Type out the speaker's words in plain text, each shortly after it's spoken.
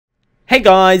Hey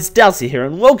guys, xDowsey here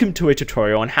and welcome to a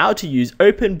tutorial on how to use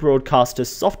open broadcaster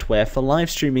software for live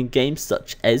streaming games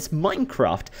such as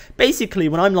Minecraft. Basically,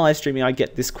 when I'm live streaming, I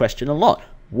get this question a lot.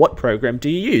 What program do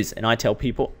you use? And I tell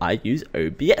people I use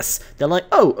OBS. They're like,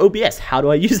 oh, OBS, how do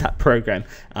I use that program?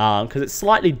 Because it's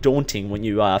slightly daunting when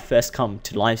you first come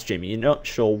to live streaming. You're not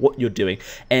sure what you're doing.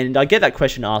 And I get that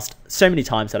question asked so many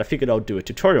times that I figured I'll do a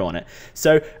tutorial on it.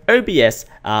 So OBS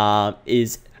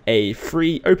is a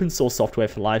free open source software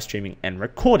for live streaming and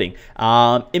recording.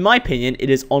 In my opinion,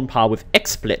 it is on par with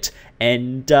XSplit,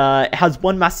 and it has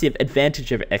one massive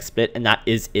advantage over XSplit, and that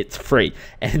is it's free.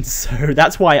 And so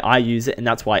that's why I use it, and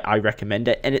that's why I recommend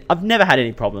it. And I've never had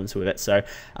any problems with it, so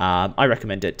I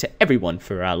recommend it to everyone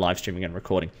for live streaming and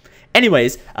recording.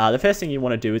 Anyways, the first thing you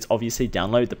want to do is obviously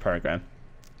download the program.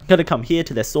 Going to come here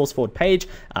to their SourceForge page,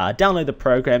 download the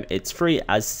program. It's free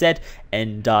as said,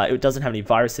 and it doesn't have any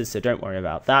viruses, so don't worry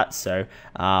about that. So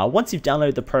once you've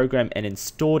downloaded the program and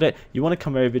installed it, you want to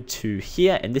come over to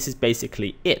here, and this is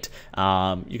basically it.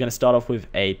 You're going to start off with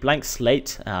a blank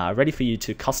slate ready for you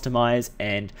to customize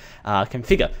and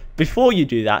configure. Before you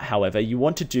do that, however, you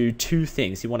want to do two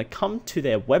things. You want to come to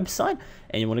their website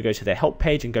and you want to go to their help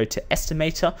page and go to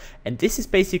estimator, and this is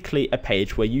basically a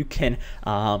page where you can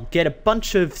get a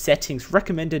bunch of settings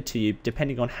recommended to you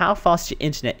depending on how fast your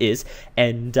internet is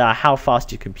and how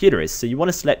fast your computer is. So you want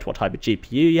to select what type of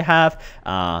GPU you have,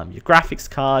 your graphics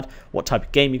card, what type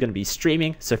of game you're going to be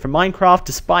streaming. So for Minecraft,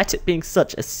 despite it being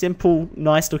such a simple,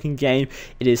 nice looking game,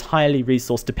 it is highly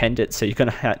resource dependent, so you're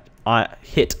going to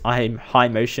hit high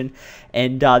motion,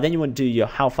 and then you want to do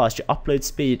how fast your upload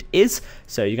speed is.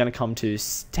 So you're going to come to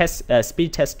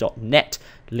speedtest.net,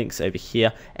 links over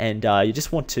here, and you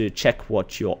just want to check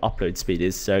what your upload speed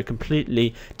is. So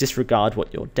completely disregard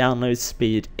what your download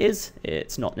speed is,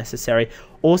 it's not necessary.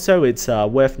 Also, it's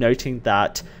worth noting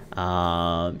that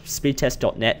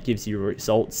speedtest.net gives you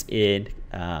results in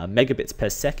megabits per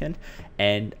second,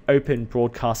 and open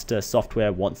broadcaster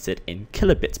software wants it in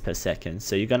kilobits per second.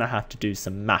 So you're going to have to do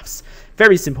some maths.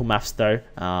 Very simple maths though.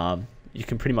 You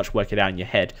can pretty much work it out in your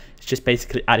head. It's just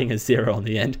basically adding a 0 on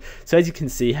the end. So as you can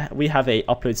see, we have a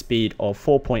upload speed of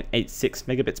 4.86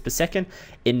 megabits per second.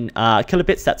 In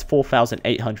kilobits, that's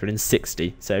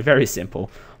 4,860. So very simple,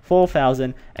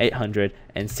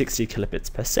 4,860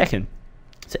 kilobits per second.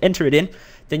 So enter it in.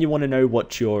 Then you want to know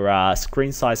what your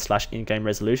screen size / in-game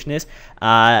resolution is.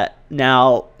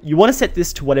 Now, you want to set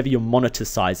this to whatever your monitor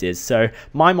size is. So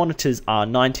my monitors are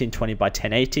 1920 by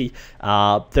 1080,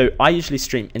 though I usually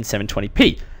stream in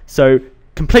 720p. So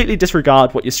completely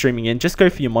disregard what you're streaming in. Just go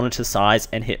for your monitor size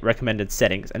and hit recommended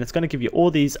settings, and it's going to give you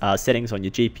all these settings on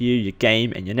your GPU, your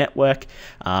game, and your network.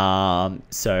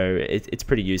 So it's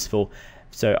pretty useful.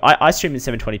 So I stream in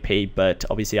 720p, but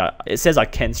obviously it says I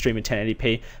can stream in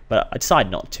 1080p, but I decided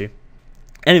not to.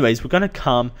 Anyways, we're going to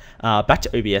come back to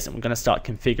OBS and we're going to start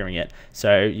configuring it.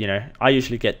 So, you know, I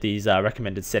usually get these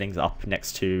recommended settings up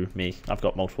next to me. I've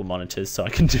got multiple monitors, so I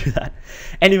can do that.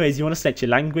 Anyways, you want to select your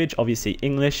language, obviously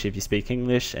English if you speak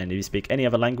English, and if you speak any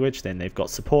other language, then they've got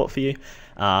support for you.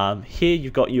 Here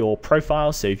you've got your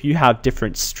profile, so if you have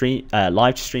different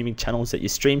live streaming channels that you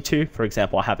stream to, for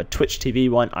example, I have a Twitch TV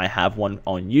one, I have one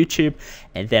on YouTube,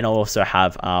 and then I also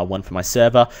have one for my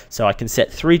server. So I can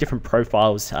set 3 different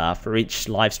profiles for each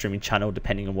live streaming channel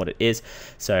depending on what it is.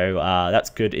 So that's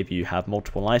good if you have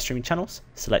multiple live streaming channels.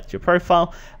 Select your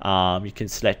profile. You can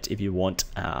select if you want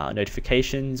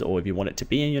notifications or if you want it to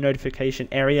be in your notification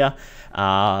area.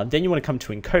 Then you want to come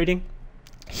to encoding.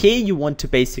 Here you want to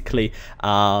basically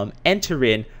enter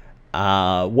in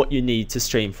what you need to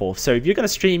stream for. So if you're going to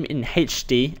stream in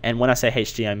HD, and when I say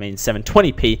HD I mean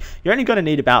 720p, you're only going to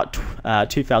need about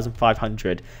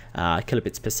 2,500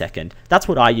 kilobits per second. That's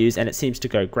what I use, and it seems to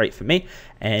go great for me.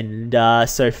 And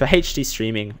so for HD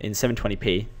streaming in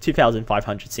 720p,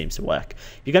 2,500 seems to work.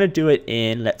 If you're going to do it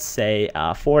in, let's say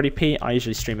 480p, I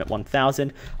usually stream at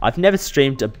 1,000. I've never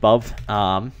streamed above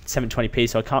 720p,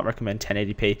 so I can't recommend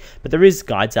 1080p, but there is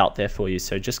guides out there for you,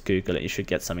 so just Google it, you should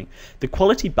get something. The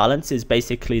quality balance is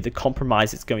basically the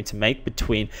compromise it's going to make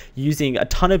between using a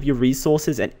ton of your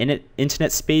resources and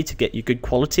internet speed to get you good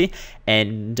quality,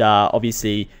 and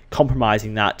obviously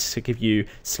compromising that to give you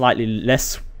slightly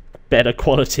less better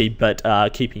quality, but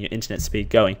keeping your internet speed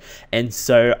going. And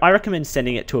so I recommend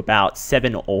sending it to about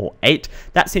 7 or 8.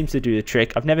 That seems to do the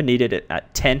trick. I've never needed it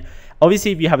at 10.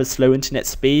 Obviously, if you have a slow internet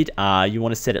speed, you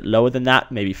want to set it lower than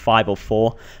that, maybe 5 or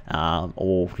 4,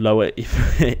 or lower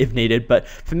if needed. But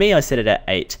for me, I set it at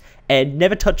 8. And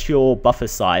never touch your buffer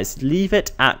size. Leave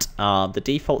it at the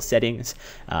default settings.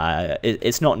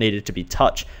 It's not needed to be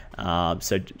touched.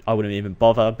 So I wouldn't even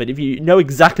bother. But if you know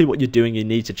exactly what you're doing, you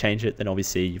need to change it, then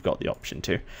obviously you've got the option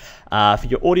to. For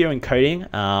your audio encoding,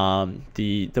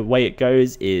 the way it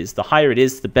goes is the higher it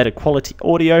is, the better quality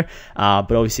audio,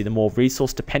 but obviously the more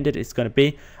resource dependent it's going to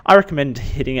be. I recommend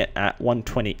hitting it at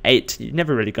 128. You're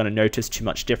never really going to notice too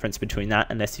much difference between that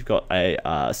unless you've got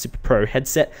a Super Pro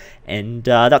headset, and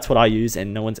that's what I use,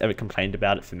 and no one's ever complained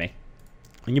about it for me.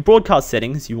 In your broadcast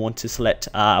settings, you want to select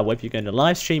whether you're going to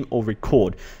live stream or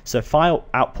record. So file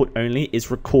output only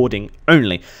is recording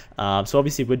only. So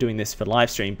obviously we're doing this for live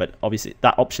stream, but obviously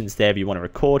that option's there if you want to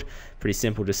record. Pretty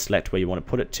simple, just select where you want to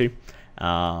put it to.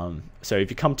 So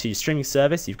if you come to your streaming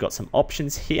service, you've got some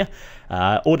options here.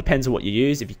 All depends on what you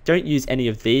use. If you don't use any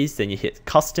of these, then you hit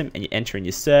custom and you enter in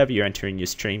your server, you're entering your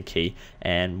stream key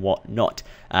and whatnot.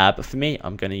 But for me,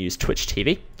 I'm going to use Twitch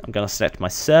TV. I'm going to select my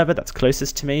server that's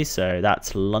closest to me, so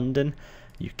that's London,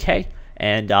 UK.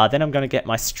 And then I'm going to get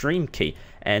my stream key.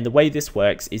 And the way this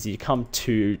works is you come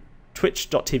to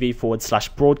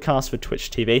twitch.tv/broadcast for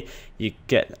Twitch TV. You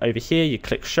get over here, you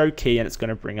click show key, and it's going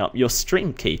to bring up your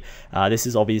stream key. This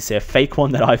is obviously a fake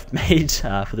one that I've made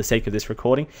for the sake of this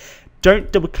recording.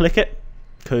 Don't double click it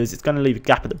because it's going to leave a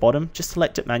gap at the bottom. Just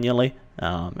select it manually.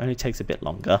 It only takes a bit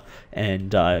longer,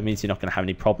 and it means you're not going to have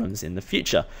any problems in the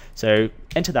future. So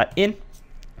enter that in.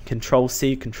 Control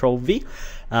C, Control V. You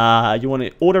want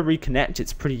to auto reconnect.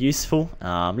 It's pretty useful.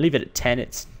 Leave it at 10.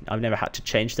 I've never had to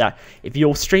change that. If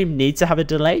your stream needs to have a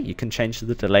delay, you can change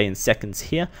the delay in seconds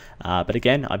here. But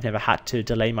again, I've never had to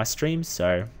delay my streams,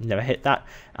 so never hit that.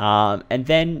 And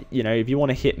then, you know, if you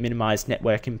want to hit minimize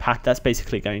network impact, that's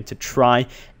basically going to try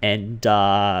and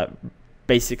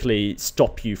basically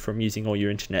stop you from using all your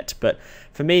internet. But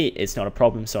for me, it's not a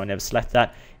problem, so I never select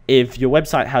that. If your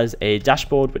website has a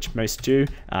dashboard, which most do,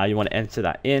 you want to enter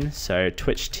that in. So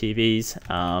Twitch TV's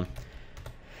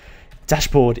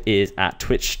dashboard is at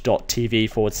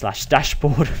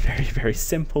twitch.tv/dashboard. Very, very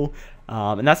simple.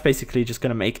 And that's basically just going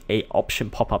to make a option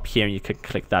pop up here, and you can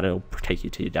click that. It'll take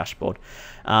you to your dashboard.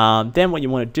 Then what you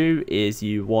want to do is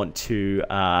you want to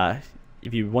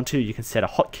if you want to, you can set a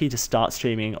hotkey to start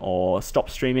streaming or stop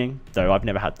streaming, though I've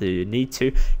never had the need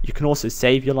to. You can also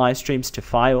save your live streams to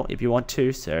file if you want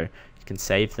to, so you can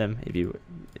save them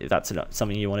if that's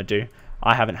something you want to do.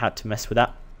 I haven't had to mess with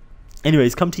that.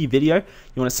 Anyways, come to your video. You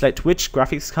want to select which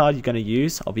graphics card you're going to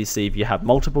use. Obviously, if you have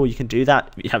multiple, you can do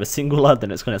that. If you have a singular,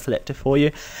 then it's going to select it for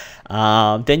you.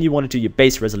 Then you want to do your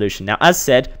base resolution. Now, as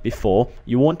said before,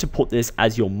 you want to put this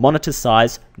as your monitor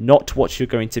size, not what you're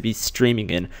going to be streaming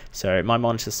in. So my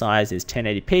monitor size is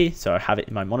 1080p, so I have it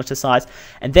in my monitor size.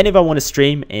 And then if I want to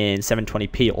stream in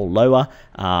 720p or lower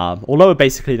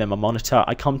basically than my monitor,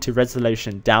 I come to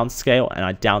resolution downscale and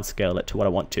I downscale it to what I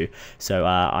want to. So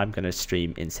I'm going to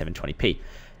stream in 720p.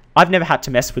 I've never had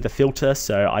to mess with a filter,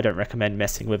 so I don't recommend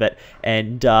messing with it.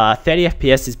 And 30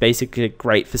 FPS is basically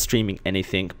great for streaming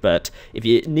anything, but if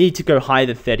you need to go higher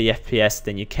than 30 FPS,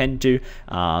 then you can do.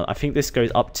 I think this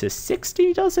goes up to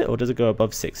 60, does it? Or does it go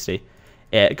above 60?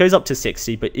 Yeah, it goes up to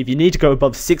 60, but if you need to go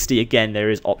above 60, again, there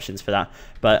is options for that.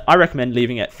 But I recommend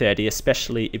leaving it at 30,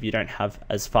 especially if you don't have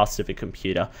as fast of a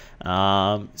computer.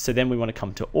 So then we want to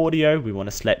come to audio. We want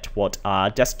to select what our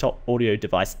desktop audio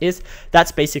device is.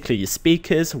 That's basically your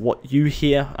speakers, what you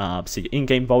hear, so your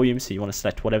in-game volume. So you want to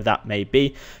select whatever that may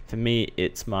be. For me,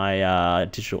 it's my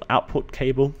digital output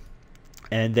cable.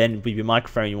 And then with your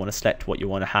microphone, you want to select what you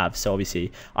want to have. So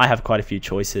obviously, I have quite a few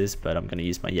choices, but I'm going to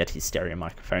use my Yeti stereo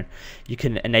microphone. You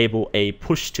can enable a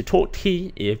push to talk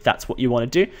key if that's what you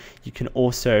want to do. You can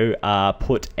also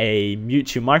put a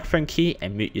mute your microphone key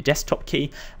and mute your desktop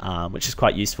key, which is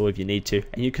quite useful if you need to.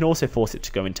 And you can also force it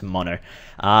to go into mono.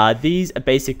 These are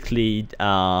basically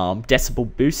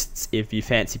decibel boosts if you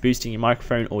fancy boosting your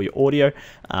microphone or your audio.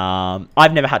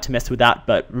 I've never had to mess with that,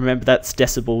 but remember that's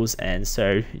decibels, and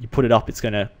so you put it up, it's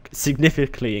going to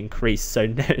significantly increase, so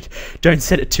don't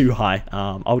set it too high.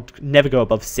 I would never go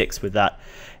above 6 with that.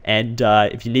 And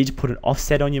if you need to put an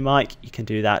offset on your mic, you can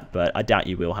do that, but I doubt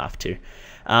you will have to.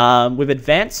 With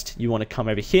advanced, you want to come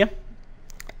over here,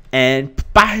 and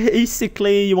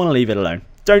basically you want to leave it alone.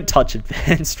 Don't touch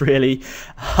advanced, really.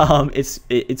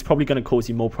 It's probably going to cause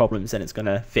you more problems than it's going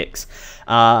to fix.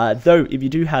 Though, if you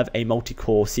do have a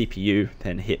multi-core CPU,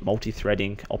 then hit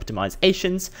multi-threading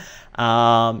optimizations.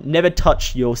 Never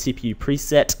touch your CPU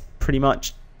preset, pretty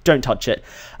much. don't touch it.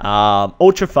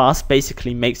 Ultra fast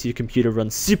basically makes your computer run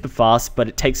super fast, but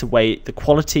it takes away the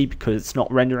quality because it's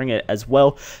not rendering it as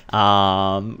well.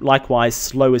 Likewise,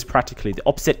 slow is practically the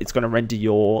opposite. It's going to render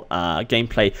your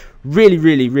gameplay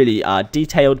really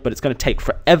detailed, but it's going to take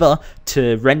forever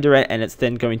to render it, and it's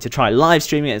then going to try live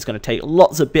streaming it. It's going to take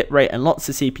lots of bitrate and lots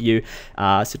of CPU,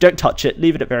 so don't touch it.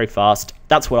 Leave it at very fast.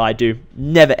 That's what I do.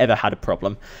 Never ever had a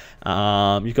problem.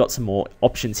 You've got some more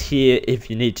options here if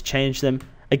you need to change them.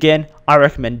 Again, I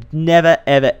recommend never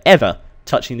ever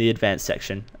touching the advanced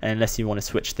section unless you want to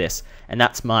switch this, and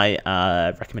that's my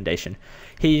recommendation.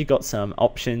 Here you've got some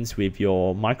options with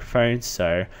your microphone.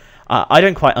 So I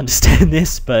don't quite understand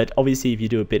this, but obviously if you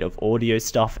do a bit of audio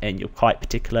stuff and you're quite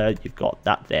particular, you've got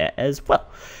that there as well.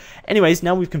 Anyways,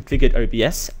 now we've configured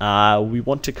OBS, we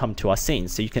want to come to our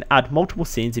scenes. So you can add multiple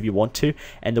scenes if you want to,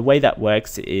 and the way that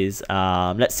works is,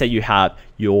 let's say you have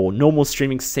your normal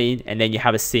streaming scene, and then you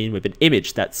have a scene with an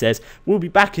image that says, we'll be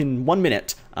back in 1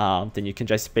 minute. Then you can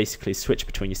just basically switch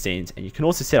between your scenes, and you can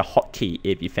also set a hotkey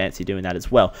if you fancy doing that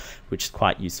as well, which is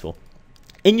quite useful.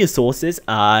 In your sources,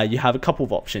 you have a couple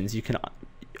of options. You can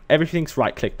everything's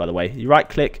right click, by the way. You right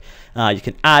click, you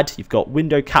can add, you've got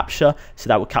window capture, so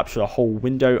that will capture a whole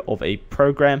window of a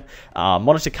program.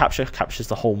 Monitor capture captures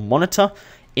the whole monitor.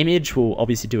 Image will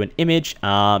obviously do an image.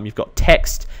 You've got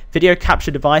text. Video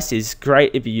capture device is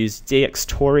great if you use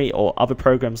DxTory or other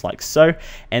programs like so.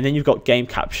 And then you've got game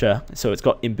capture, so it's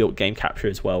got inbuilt game capture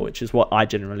as well, which is what I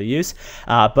generally use.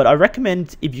 But I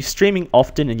recommend if you're streaming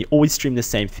often and you always stream the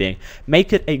same thing,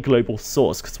 make it a global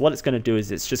source, because what it's going to do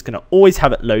is it's just going to always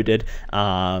have it loaded,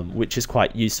 which is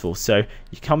quite useful. So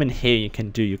you come in here, you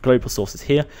can do your global sources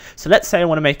here. So let's say I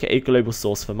want to make it a global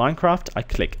source for Minecraft. I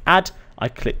click add. I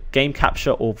click game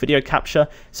capture or video capture.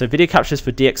 So video capture is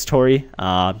for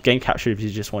DxTory. Game capture if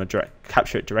you just want to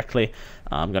capture it directly.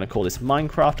 I'm going to call this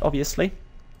Minecraft, obviously.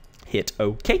 Hit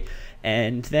OK.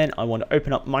 And then I want to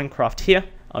open up Minecraft here.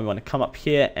 I want to come up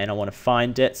here and I want to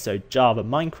find it. So Java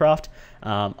Minecraft.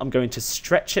 I'm going to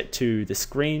stretch it to the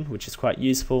screen, which is quite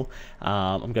useful.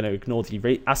 I'm going to ignore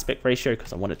the aspect ratio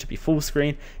because I want it to be full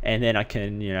screen. And then I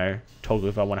can, toggle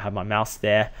if I want to have my mouse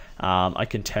there. I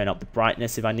can turn up the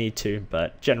brightness if I need to,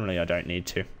 but generally I don't need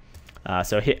to.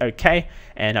 So hit OK,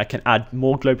 and I can add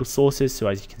more global sources. So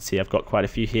as you can see, I've got quite a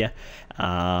few here.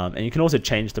 And you can also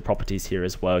change the properties here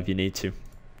as well if you need to.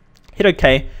 Hit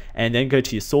OK, and then go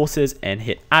to your sources and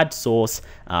hit add source.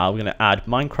 We're going to add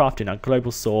Minecraft in our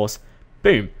global source.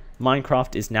 Boom,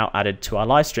 Minecraft is now added to our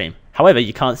live stream. However,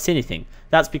 you can't see anything.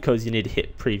 That's because you need to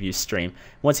hit preview stream.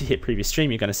 Once you hit preview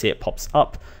stream, you're going to see it pops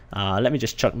up. Let me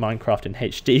just chuck Minecraft in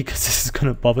HD because this is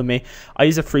going to bother me. I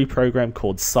use a free program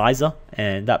called Sizer,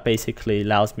 and that basically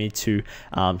allows me to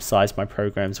size my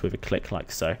programs with a click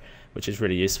like so, which is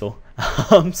really useful.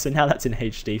 So now that's in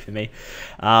HD for me.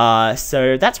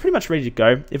 So that's pretty much ready to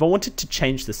go. If I wanted to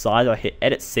change the size, I hit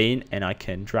edit scene and I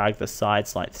can drag the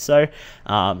sides like so.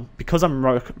 Because I'm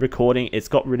recording, it's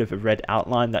got rid of a red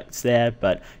outline that's there,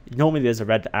 but normally there's a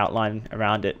red outline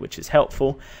around it, which is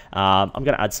helpful. I'm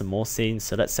going to add some more scenes.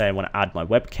 So let's say I want to add my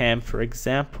webcam, for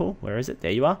example. Where is it?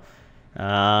 There you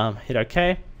are. Hit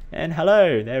OK. And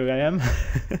hello, there I am.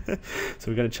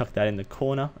 So we're going to chuck that in the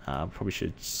corner. Probably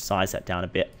should size that down a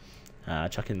bit.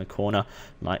 Chuck it in the corner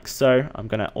like so. I'm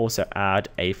going to also add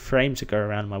a frame to go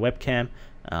around my webcam.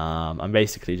 I'm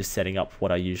basically just setting up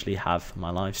what I usually have for my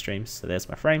live streams. So there's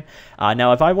my frame.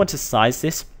 Now if I want to size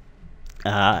this, if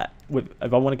I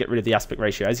want to get rid of the aspect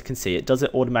ratio, as you can see, it does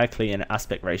it automatically in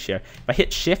aspect ratio. If I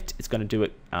hit shift, it's going to do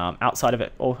it outside of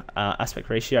it or aspect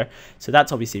ratio. So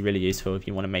that's obviously really useful if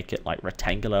you want to make it like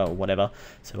rectangular or whatever.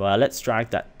 So let's drag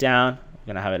that down. I'm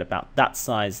going to have it about that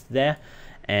size there.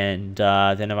 And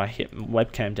then if I hit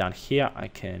webcam down here, I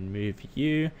can move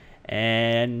you.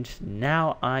 And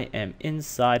now I am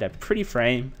inside a pretty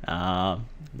frame.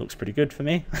 Looks pretty good for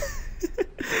me.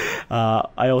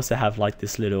 I also have like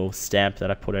this little stamp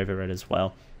that I put over it as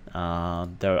well,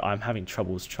 though I'm having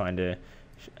troubles trying to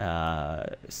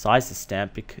size the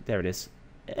stamp because there it is.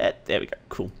 There we go,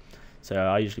 cool. So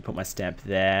I usually put my stamp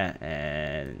there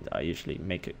and I usually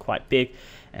make it quite big,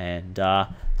 and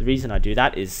the reason I do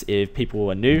that is if people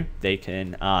are new, they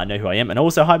can know who I am, and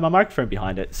also hide my microphone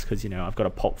behind it because I've got a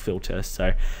pop filter.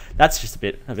 So that's just a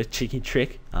bit of a cheeky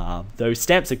trick. Those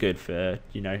stamps are good for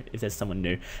if there's someone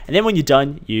new. And then when you're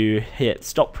done, you hit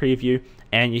stop preview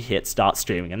and you hit start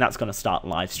streaming, and that's going to start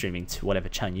live streaming to whatever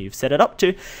channel you've set it up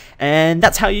to. And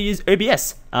that's how you use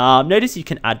OBS. Notice you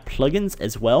can add plugins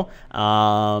as well.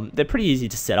 They're pretty easy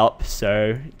to set up,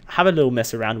 so have a little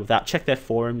mess around with that. Check their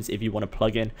forums if you want a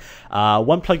plugin.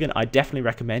 One plugin I definitely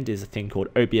recommend is a thing called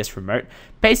OBS Remote.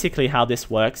 Basically how this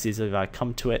works is, if I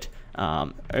come to it,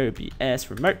 OBS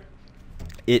Remote,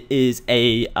 it is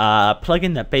a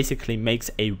plugin that basically makes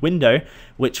a window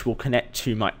which will connect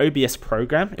to my OBS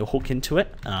program. It'll hook into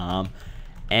it,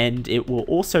 and it will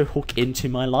also hook into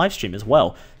my live stream as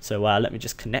well. So let me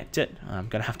just connect it. I'm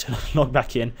going to have to log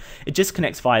back in. It just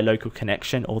connects via local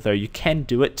connection, although you can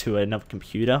do it to another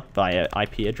computer via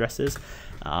IP addresses.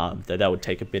 Though that would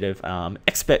take a bit of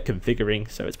expert configuring,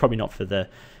 so it's probably not for the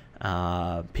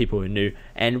people who are new.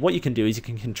 And what you can do is you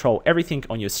can control everything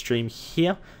on your stream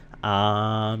here.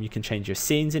 You can change your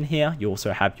scenes in here. You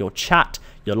also have your chat.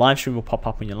 Your live stream will pop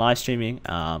up when you're live streaming.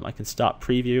 I can start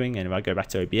previewing, and if I go back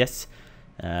to OBS,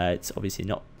 it's obviously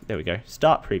not. There we go.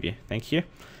 Start preview. Thank you.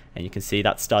 And you can see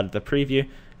that started the preview.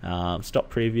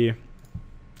 Stop preview.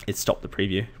 It stopped the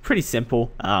preview. Pretty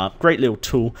simple. Great little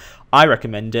tool. I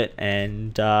recommend it,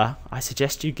 and I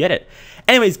suggest you get it.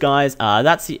 Anyways, guys,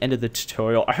 that's the end of the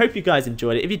tutorial. I hope you guys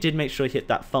enjoyed it. If you did, make sure you hit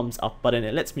that thumbs up button.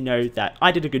 It lets me know that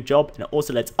I did a good job, and it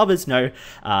also lets others know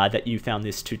that you found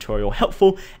this tutorial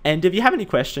helpful. And if you have any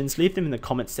questions, leave them in the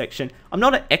comments section. I'm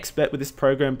not an expert with this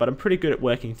program, but I'm pretty good at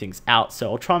working things out, so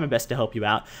I'll try my best to help you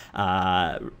out.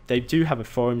 They do have a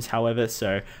forums, however,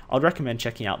 so I'd recommend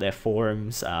checking out their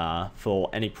forums for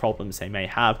any problems they may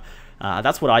have.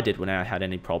 That's what I did when I had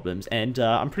any problems, and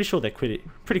I'm pretty sure they're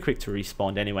pretty quick to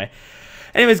respond anyway.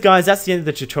 Anyways, guys, that's the end of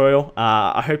the tutorial.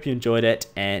 I hope you enjoyed it,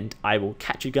 and I will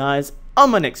catch you guys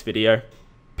on my next video.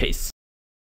 Peace.